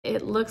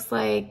it looks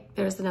like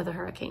there's another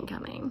hurricane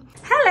coming.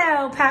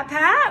 Hello, Pat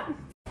Pat.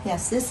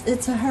 Yes,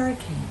 it's a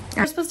hurricane.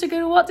 We're supposed to go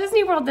to Walt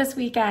Disney World this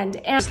weekend.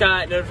 And just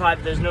got notified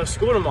that there's no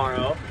school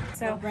tomorrow.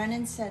 So well,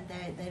 Brennan said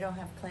they don't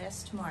have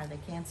class tomorrow. They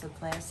canceled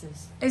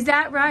classes. Is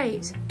that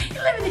right?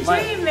 You're living the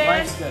dream, man.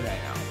 Life's good right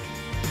now.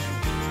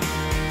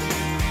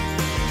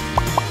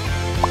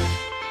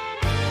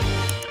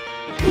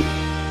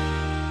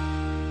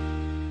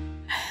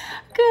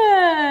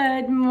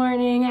 Good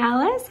morning,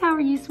 Alice. How are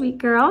you, sweet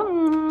girl?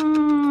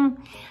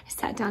 I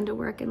sat down to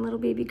work and little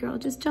baby girl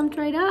just jumped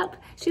right up.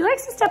 She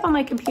likes to step on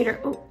my computer.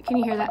 Oh, can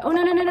you hear that? Oh,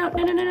 no,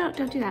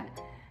 don't do that.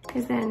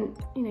 Because then,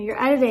 you know,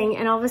 you're editing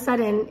and all of a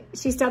sudden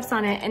she steps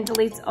on it and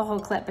deletes a whole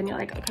clip and you're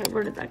like, okay,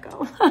 where did that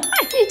go?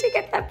 I need to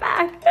get that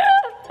back.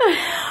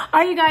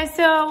 All right, you guys,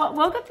 so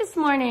woke up this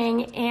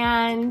morning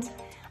and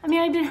I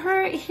mean, I've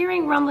been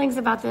hearing rumblings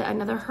about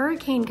another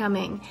hurricane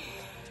coming.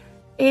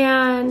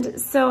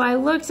 And so I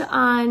looked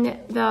on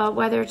the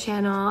Weather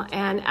Channel,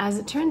 and as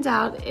it turns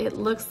out, it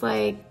looks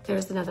like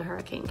there's another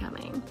hurricane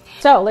coming.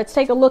 So let's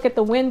take a look at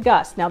the wind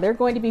gusts. Now they're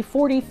going to be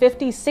 40,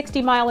 50,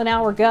 60 mile an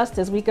hour gusts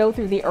as we go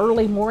through the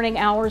early morning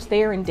hours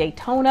there in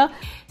Daytona.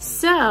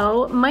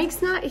 So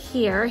Mike's not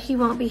here. He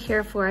won't be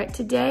here for it.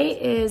 Today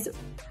is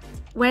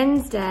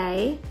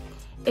Wednesday.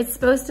 It's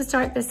supposed to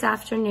start this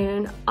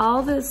afternoon.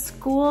 All the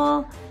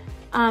school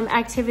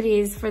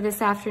activities for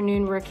this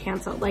afternoon were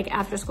canceled, like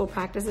after school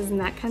practices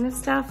and that kind of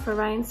stuff for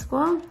Ryan's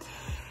school.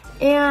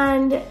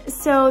 And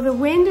so the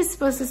wind is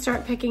supposed to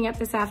start picking up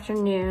this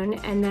afternoon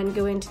and then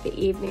go into the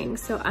evening.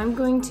 So I'm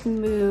going to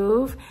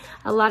move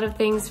a lot of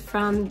things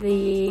from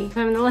the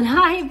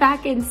lanai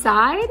back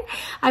inside.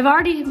 I've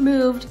already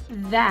moved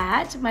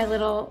that, my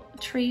little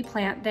tree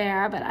plant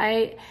there, but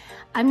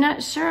I'm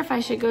not sure if I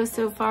should go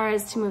so far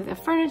as to move the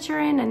furniture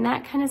in and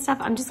that kind of stuff.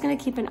 I'm just gonna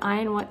keep an eye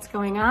on what's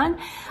going on.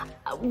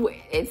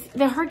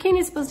 The hurricane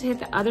is supposed to hit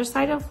the other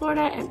side of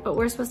Florida, but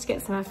we're supposed to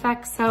get some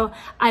effects, so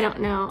I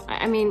don't know.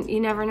 I mean, you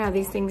never know.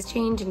 These things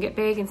change and get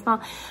big and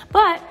small.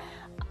 But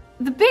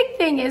the big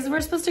thing is we're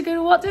supposed to go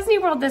to Walt Disney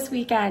World this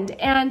weekend.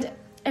 And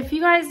if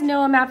you guys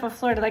know a map of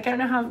Florida, like I don't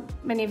know how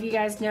many of you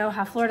guys know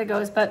how Florida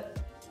goes, but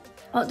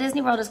Walt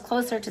Disney World is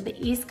closer to the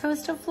east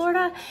coast of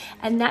Florida,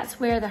 and that's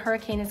where the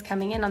hurricane is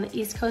coming in, on the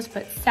east coast,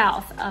 but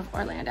south of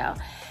Orlando.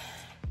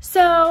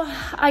 So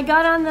I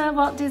got on the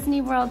Walt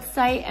Disney World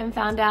site and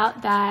found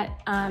out that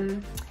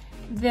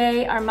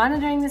they are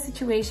monitoring the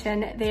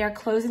situation. They are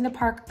closing the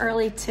park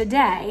early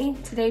today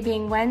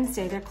being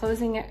Wednesday. They're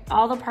closing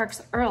all the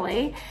parks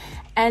early,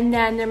 and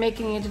then they're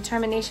making a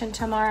determination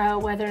tomorrow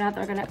whether or not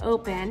they're gonna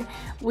open.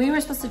 We were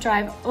supposed to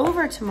drive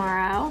over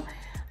tomorrow,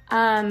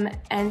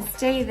 and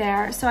stay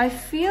there. So I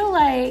feel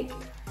like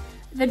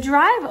the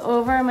drive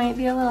over might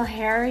be a little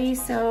hairy,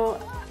 so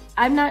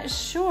I'm not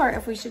sure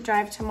if we should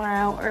drive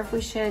tomorrow or if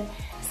we should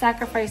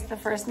sacrifice the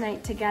first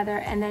night together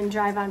and then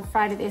drive on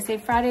Friday. They say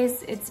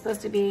Fridays it's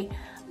supposed to be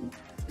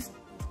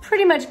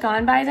pretty much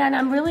gone by then.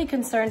 I'm really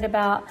concerned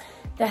about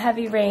the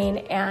heavy rain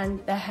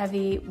and the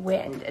heavy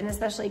wind, and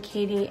especially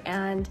Katie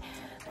and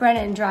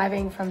Brennan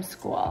driving from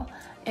school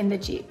in the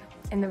Jeep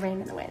in the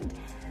rain and the wind.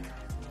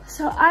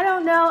 So I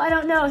don't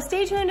know.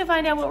 Stay tuned to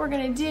find out what we're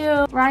gonna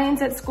do.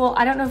 Ryan's at school.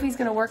 I don't know if he's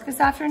gonna work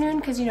this afternoon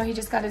because you know he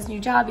just got his new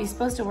job. He's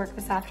supposed to work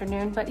this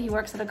afternoon, but he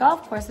works at a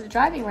golf course at a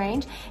driving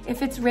range.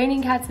 If it's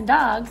raining cats and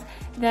dogs,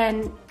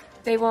 then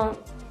he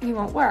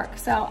won't work.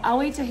 So I'll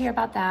wait to hear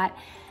about that,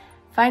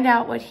 find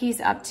out what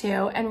he's up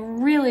to,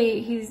 and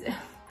really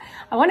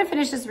I wanna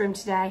finish this room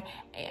today,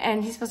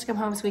 and he's supposed to come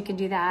home so we can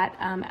do that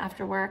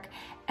after work.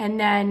 And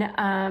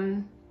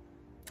then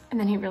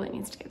he really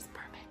needs to get his permit.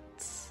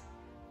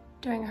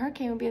 During a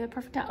hurricane would be the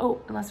perfect time.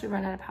 Oh, unless we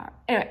run out of power.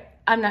 Anyway,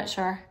 I'm not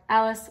sure.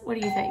 Alice, what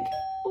do you think?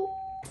 Ooh.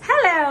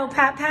 Hello,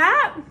 Pat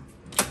Pat.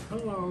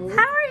 Hello.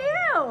 How are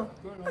you?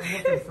 Good. I'm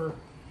looking for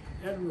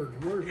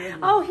Edward. Where's Edward?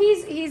 Oh,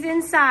 he's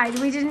inside.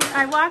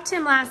 I walked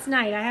him last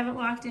night. I haven't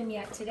walked him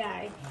yet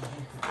today.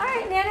 All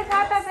right, Nana,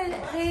 Pat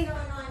Pat,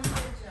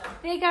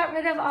 they got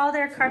rid of all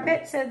their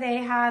carpet, so they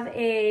have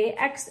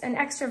an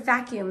extra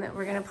vacuum that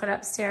we're gonna put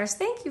upstairs.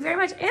 Thank you very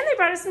much. And they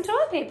brought us some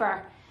toilet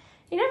paper.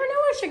 You never know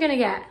what you're gonna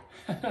get.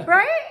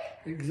 Right?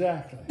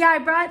 Exactly. Yeah, I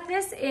brought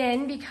this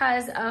in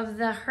because of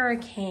the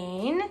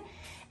hurricane,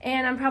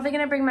 and I'm probably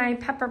gonna bring my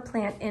pepper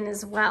plant in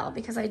as well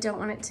because I don't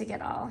want it to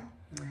get all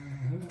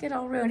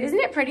ruined. Isn't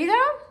it pretty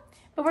though?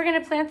 But we're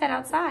gonna plant that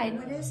outside.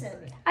 What is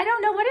it? I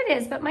don't know what it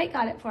is, but Mike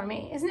got it for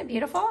me. Isn't it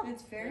beautiful?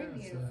 It's very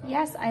beautiful.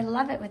 Yes, I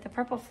love it with the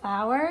purple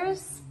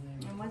flowers.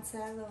 And what's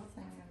that little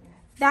thing over there?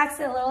 That's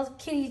a little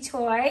kitty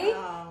toy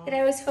that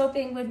I was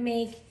hoping would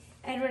make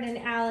Edward and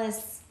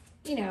Alice,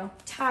 you know,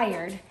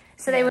 tired.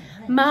 So they would,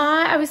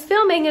 I was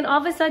filming and all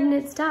of a sudden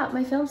it stopped,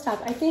 my film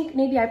stopped. I think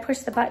maybe I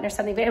pushed the button or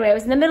something, but anyway, I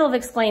was in the middle of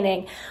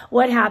explaining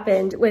what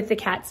happened with the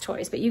cat's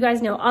toys, but you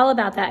guys know all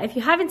about that. If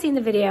you haven't seen the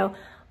video,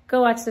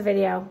 go watch the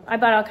video. I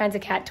bought all kinds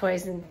of cat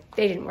toys and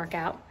they didn't work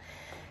out.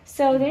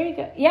 So there you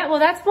go. Yeah, well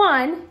that's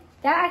one.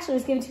 That actually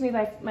was given to me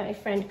by my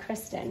friend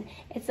Kristen.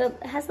 It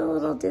has a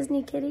little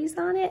Disney kitties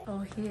on it.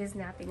 Oh, he is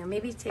napping. Or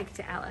maybe take it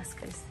to Alice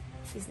because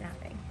she's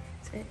napping.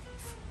 So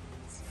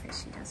it's for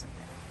she doesn't.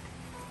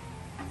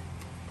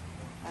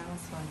 I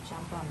almost want to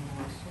jump on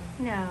the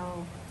ocean.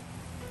 No.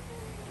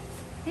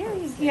 There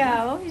you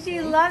go.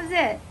 She loves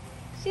it.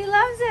 She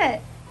loves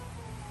it.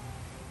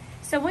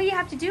 So what you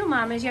have to do,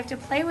 Mom, is you have to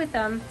play with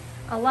them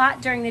a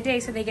lot during the day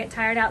so they get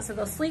tired out, so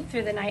they'll sleep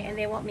through the night and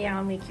they won't meow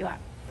and wake you up.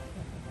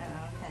 Oh,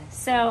 okay.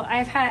 So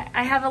I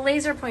have a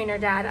laser pointer,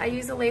 Dad. I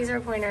use a laser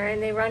pointer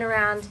and they run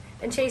around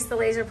and chase the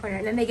laser pointer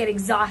and then they get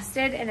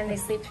exhausted and then they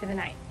sleep through the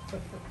night.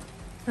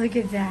 Look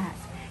at that.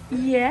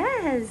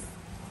 Yes.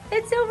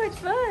 It's so much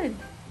fun.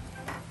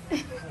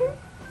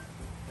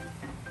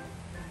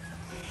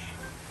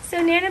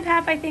 So Nan and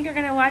Pap, I think, are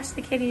gonna watch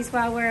the kitties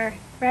while we're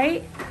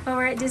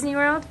at Disney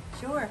World.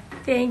 Sure.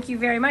 Thank you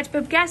very much.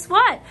 But guess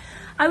what?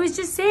 I was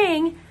just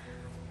saying,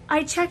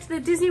 I checked the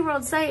Disney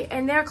World site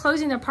and they're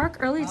closing their park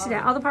early today,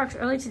 all the parks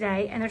early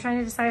today, and they're trying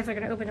to decide if they're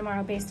gonna open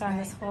tomorrow based on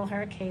this whole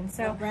hurricane.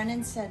 So Well,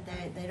 Brennan said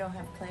they don't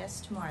have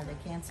class tomorrow.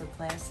 They canceled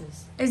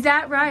classes. is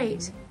that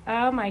right?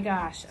 Oh my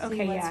gosh. Okay,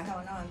 See what's yeah.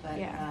 going on, but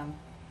Yeah.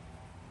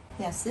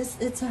 yes,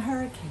 it's a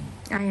hurricane.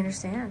 I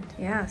understand.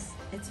 Yes.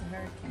 It's a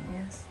hurricane.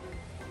 Yes.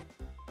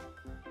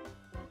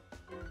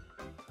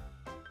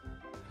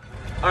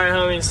 All right,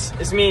 homies,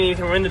 it's me and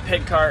Ethan. We're in the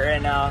pit cart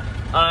right now.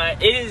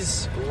 It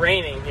is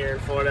raining here in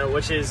Florida,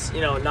 which is,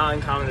 not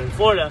uncommon in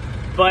Florida.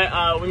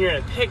 But when you're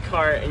in a pit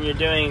cart and you're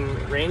doing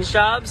range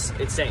jobs,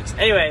 it stinks.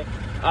 Anyway,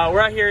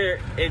 we're out here.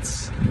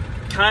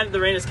 The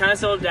rain is kind of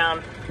settled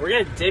down. We're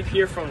gonna dip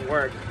here from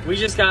work. We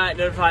just got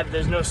notified that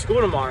there's no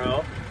school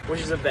tomorrow,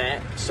 which is a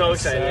bet. So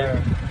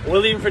excited. We're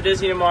leaving for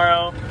Disney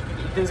tomorrow.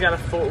 Ethan's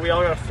we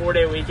all got a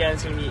 4-day weekend.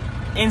 It's gonna be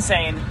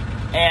insane.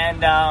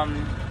 And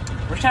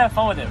we're just having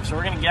fun with it. So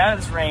we're gonna get out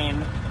of this rain,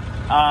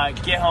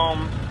 get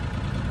home,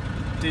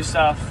 do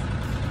stuff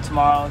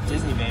tomorrow.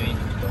 Disney, baby.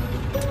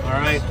 All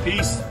right,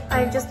 peace.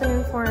 I've just been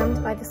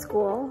informed by the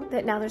school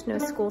that now there's no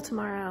school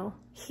tomorrow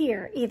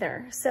here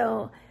either.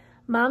 So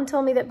Mom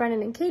told me that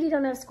Brennan and Katie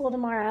don't have school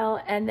tomorrow,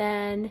 and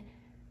then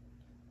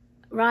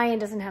Ryan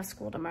doesn't have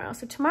school tomorrow.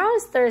 So tomorrow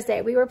is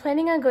Thursday. We were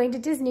planning on going to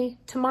Disney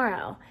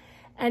tomorrow,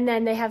 and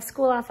then they have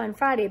school off on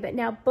Friday, but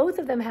now both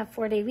of them have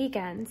 4-day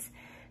weekends.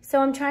 So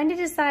I'm trying to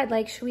decide,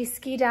 should we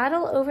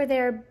skedaddle over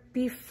there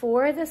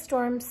before the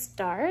storm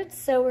starts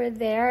so we're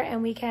there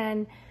and we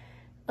can,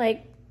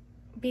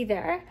 be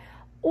there?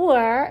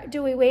 Or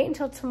do we wait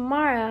until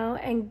tomorrow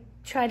and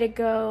try to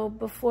go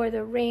before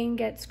the rain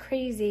gets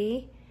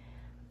crazy?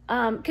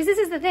 Because this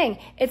is the thing.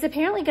 It's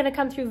apparently going to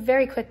come through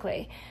very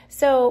quickly.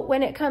 So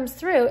when it comes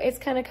through, it's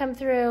going to come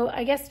through,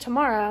 I guess,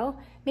 tomorrow,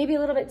 maybe a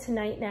little bit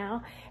tonight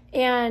now.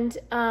 And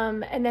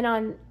then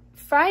on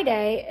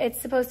Friday, it's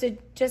supposed to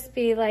just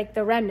be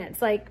the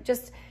remnants,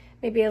 just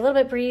maybe a little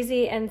bit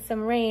breezy and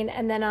some rain.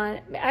 And then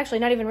actually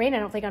not even rain, I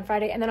don't think, on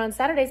Friday. And then on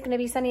Saturday, it's going to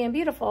be sunny and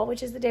beautiful,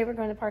 which is the day we're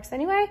going to the parks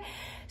anyway.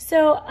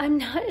 So I'm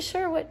not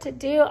sure what to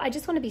do. I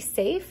just want to be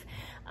safe.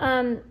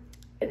 And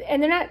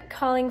they're not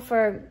calling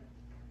for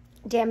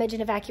damage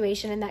and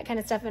evacuation and that kind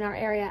of stuff in our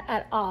area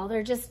at all.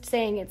 They're just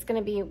saying it's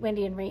going to be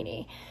windy and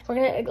rainy. We're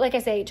going to, like I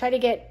say, try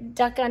to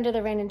duck under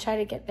the rain and try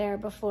to get there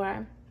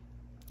before.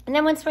 And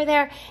then once we're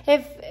there,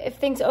 if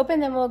things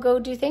open, then we'll go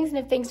do things. And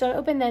if things don't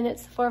open, then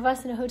it's the 4 of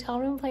us in a hotel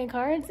room playing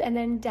cards. And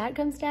then Dad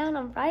comes down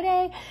on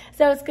Friday.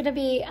 So it's going to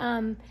be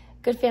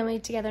good family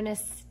together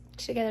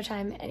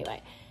time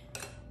anyway.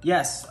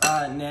 Yes,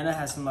 Nana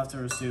has some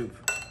leftover soup,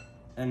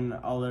 and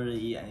I'll literally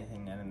eat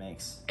anything Nana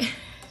makes.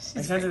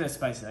 Except that it's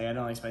spicy. I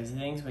don't like spicy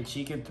things, but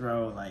she could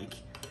throw like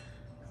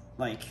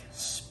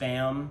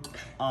spam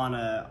on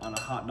a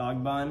hot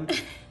dog bun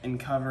and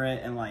cover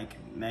it in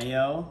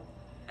mayo,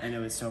 and it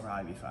would still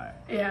probably be fire.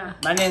 Yeah.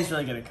 My nan's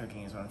really good at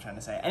cooking, is what I'm trying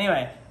to say.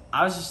 Anyway,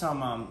 I was just telling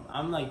Mom,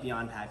 I'm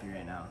beyond happy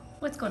right now.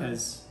 What's going on?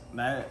 Because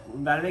we're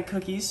about to make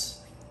cookies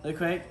really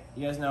quick.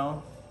 You guys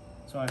know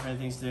it's one of my favorite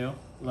things to do.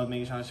 Love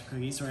making chocolate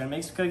cookies, so we're gonna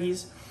make some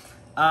cookies.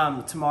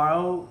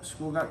 Tomorrow,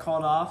 school got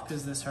called off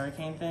because of this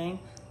hurricane thing.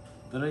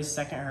 Literally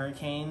second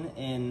hurricane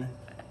in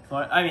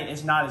Florida. I mean,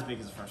 it's not as big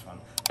as the first one.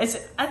 I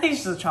think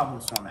it's just a tropical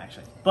storm,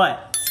 actually.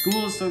 But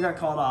school still got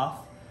called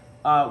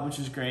off, which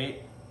is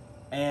great.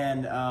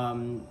 And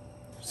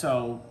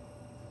so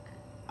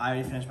I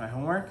already finished my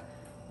homework.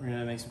 We're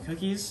gonna make some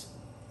cookies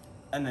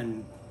and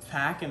then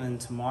pack. And then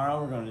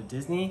tomorrow we're going to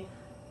Disney,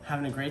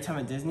 having a great time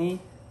at Disney.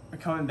 We're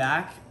coming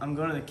back. I'm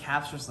going to the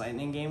Caps vs.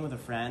 Lightning game with a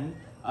friend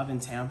up in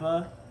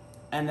Tampa.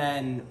 And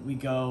then we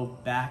go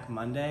back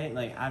Monday.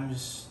 I'm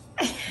just...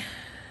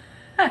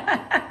 You're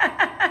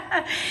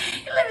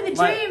living the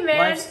dream, man.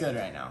 Life's good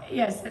right now.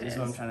 Yes, it is. Is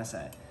what I'm trying to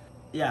say.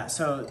 Yeah,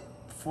 so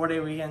 4-day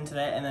weekend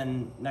today, and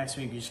then next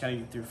week we just gotta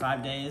get through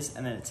 5 days,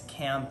 and then it's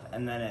camp,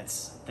 and then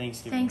it's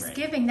Thanksgiving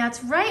break.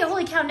 That's right.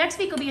 Holy cow, next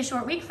week will be a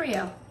short week for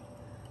you.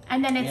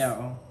 And then it's...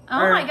 Yeah.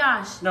 my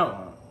gosh. No, it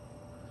won't.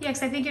 Yeah,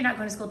 because I think you're not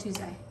going to school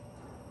Tuesday.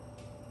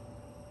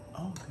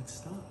 Oh, good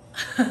stuff.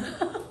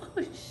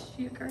 Oh,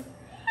 sugar.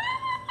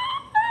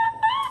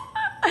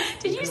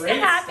 Did you say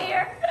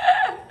happier?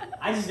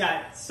 I just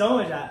got so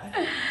much out.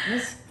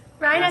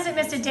 Ryan hasn't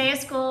missed a day of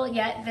school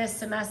yet this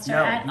semester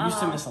at all. No, we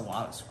used to miss a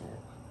lot of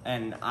school.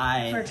 And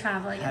I for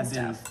traveling have and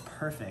been stuff.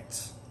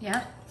 perfect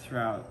Yep.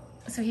 throughout.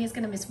 So he is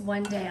going to miss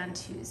one day on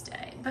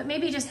Tuesday, but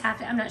maybe just half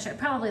day. I'm not sure.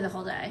 Probably the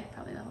whole day.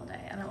 Probably the whole day.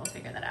 I don't know. We'll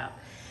figure that out.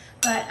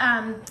 But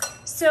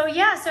so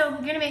yeah, so we're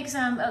going to make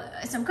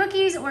some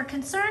cookies. We're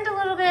concerned a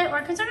little bit.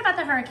 We're concerned about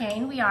the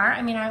hurricane. We are.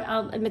 I mean,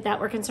 I'll admit that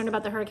we're concerned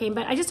about the hurricane.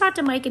 But I just talked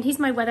to Mike, and he's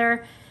my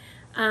weather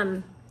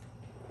Sherpa,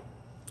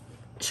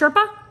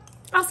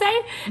 I'll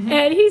say.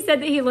 And he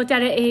said that he looked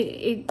at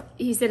it.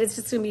 He said it's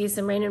just going to be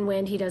some rain and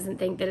wind. He doesn't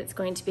think that it's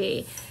going to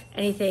be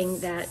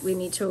anything that we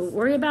need to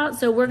worry about.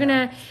 So we're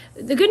gonna.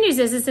 The good news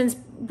is since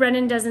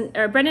Brennan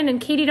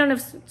and Katie don't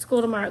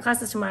have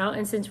classes tomorrow,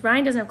 and since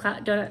Ryan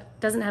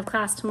doesn't have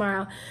class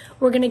tomorrow,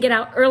 we're gonna get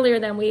out earlier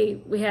than we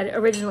had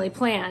originally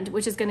planned,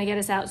 which is gonna get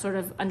us out sort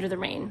of under the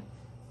rain,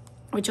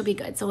 which will be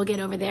good. So we'll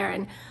get over there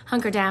and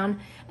hunker down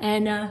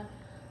and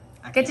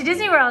get to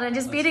Disney World and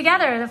just be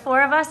together, the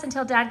four of us,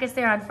 until Dad gets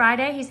there on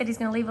Friday. He said he's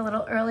gonna leave a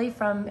little early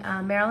from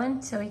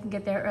Maryland so he can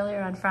get there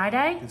earlier on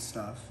Friday. Good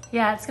stuff.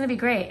 Yeah, it's gonna be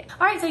great.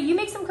 All right, so you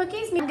make some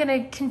cookies. I'm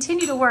gonna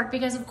continue to work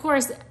because, of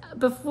course,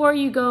 before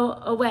you go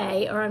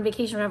away or on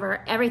vacation or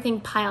whatever,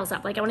 everything piles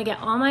up. Like, I wanna get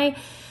all my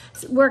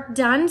work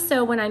done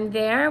so when I'm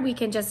there, we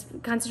can just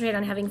concentrate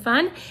on having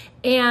fun.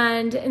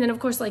 And then, of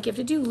course, like, you have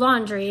to do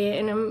laundry,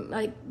 and I'm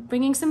like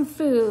bringing some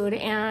food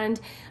and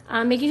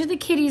making sure the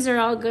kitties are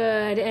all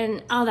good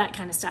and all that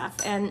kind of stuff,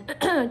 and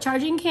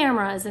charging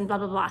cameras and blah,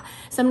 blah, blah.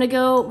 So I'm gonna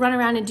go run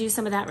around and do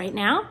some of that right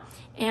now.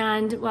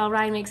 And while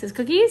Ryan makes his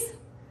cookies,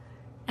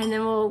 and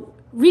then we'll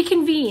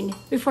reconvene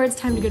before it's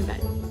time to go to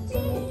bed.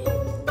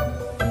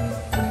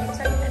 I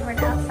took Edward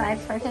outside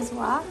for his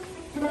walk.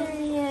 There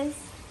he is.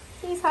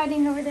 He's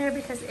hiding over there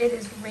because it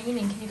is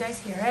raining. Can you guys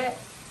hear it?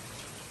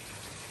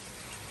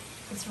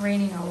 It's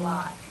raining a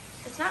lot.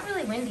 It's not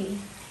really windy.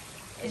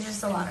 It's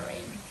just a lot of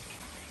rain.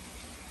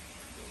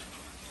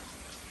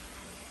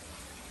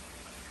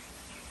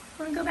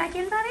 Want to go back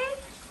in, buddy?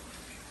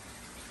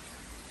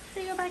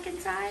 Should we go back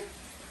inside?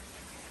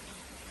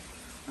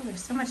 Oh,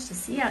 there's so much to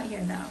see out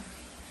here, though.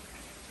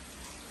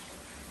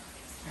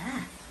 What's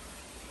that?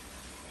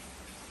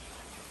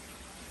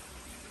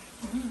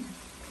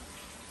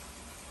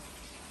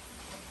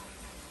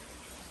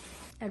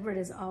 Edward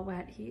is all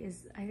wet.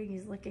 I think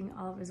he's licking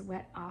all of his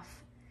wet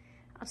off.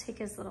 I'll take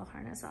his little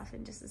harness off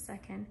in just a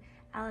second.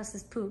 Alice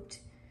has pooped.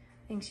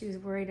 I think she was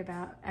worried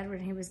about Edward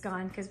and he was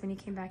gone, because when he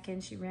came back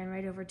in, she ran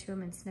right over to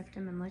him and sniffed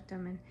him and licked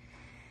him. And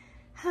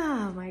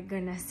oh my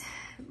goodness.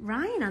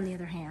 Ryan, on the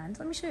other hand,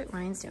 let me show you what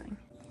Ryan's doing.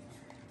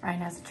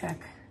 Ryan has a trick.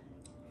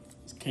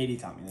 Katie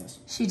taught me this.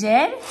 She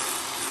did?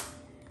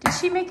 Did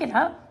she make it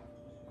up?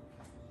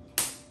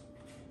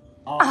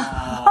 Oh,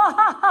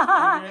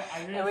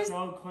 I did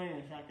throw clean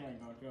and shotgun.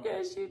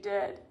 Yes, you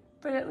did.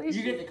 But at least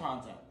you get the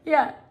concept.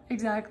 Yeah,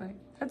 exactly.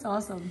 That's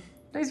awesome.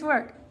 Nice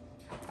work.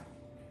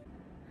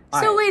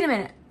 All so right. Wait a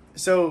minute.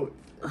 So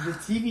the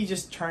TV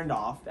just turned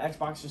off. The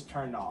Xbox just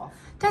turned off.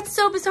 That's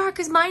so bizarre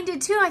because mine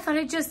did too. I thought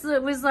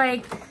it was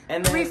like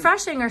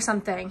refreshing or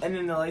something. And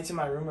then the lights in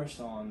my room are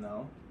still on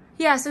though.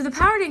 Yeah, so the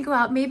power didn't go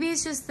out. Maybe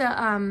it's just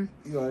the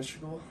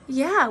electrical.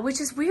 Yeah,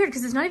 which is weird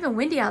because it's not even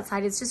windy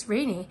outside. It's just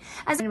rainy.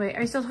 Anyway,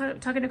 are you still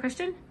talking to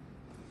Christian?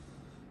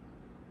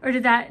 Or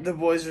did that? The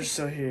boys are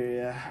still here,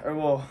 yeah. Or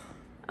well.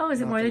 Oh,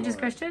 is it more than just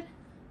Christian?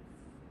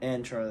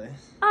 And Charlie.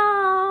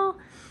 Oh,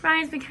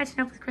 Ryan's been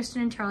catching up with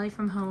Christian and Charlie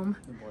from home.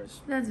 The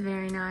boys. That's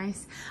very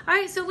nice. All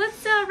right, so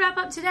let's wrap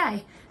up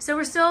today. So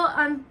we're still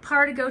on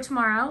par to go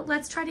tomorrow.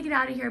 Let's try to get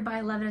out of here by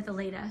 11 at the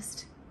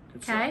latest.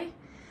 Okay?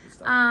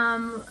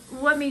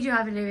 What made you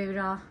happy today, baby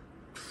doll?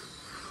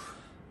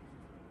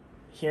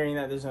 Hearing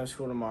that there's no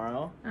school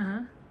tomorrow.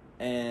 Uh-huh.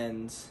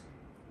 And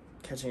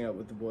catching up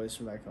with the boys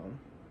from back home.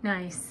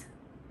 Nice.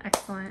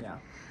 Excellent. Yeah.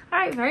 All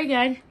right, very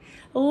good.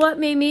 What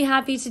made me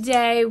happy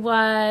today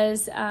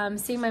was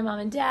seeing my mom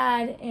and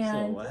dad.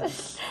 And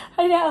wet.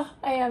 I know,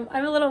 I am.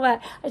 I'm a little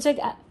wet. I took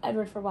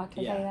Edward for a walk.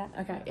 Can I tell you that?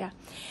 Okay, yeah.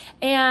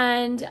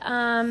 And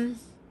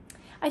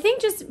I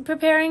think just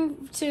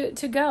preparing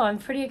to go. I'm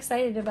pretty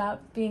excited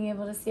about being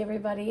able to see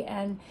everybody.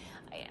 And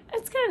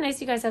it's kind of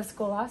nice you guys have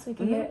school off, so we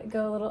can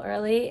go a little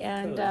early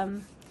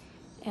and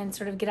and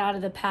sort of get out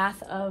of the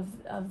path of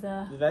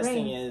the best rain.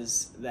 thing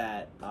is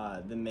that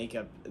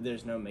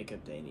there's no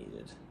makeup day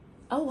needed.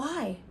 Oh,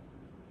 why?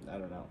 I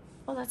don't know.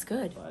 Oh, that's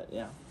good. But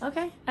yeah.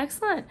 Okay,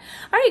 excellent.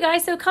 All right, you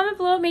guys, so comment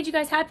below what made you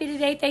guys happy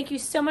today. Thank you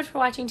so much for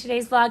watching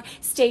today's vlog.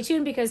 Stay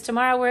tuned because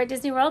tomorrow we're at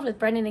Disney World with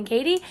Brennan and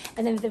Katie.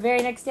 And then the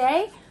very next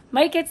day,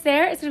 Mike gets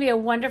there. It's going to be a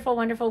wonderful,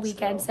 wonderful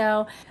weekend.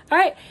 So, all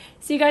right,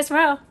 see you guys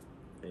tomorrow.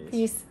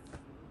 Peace.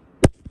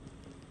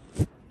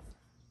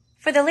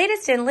 For the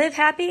latest in Live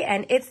Happy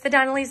and It's the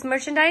Donnellys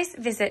merchandise,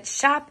 visit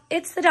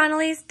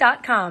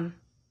shop.itsthedonnellys.com.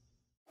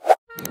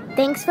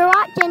 Thanks for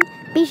watching.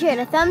 Be sure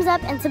to thumbs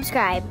up and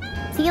subscribe.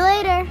 See you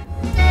later.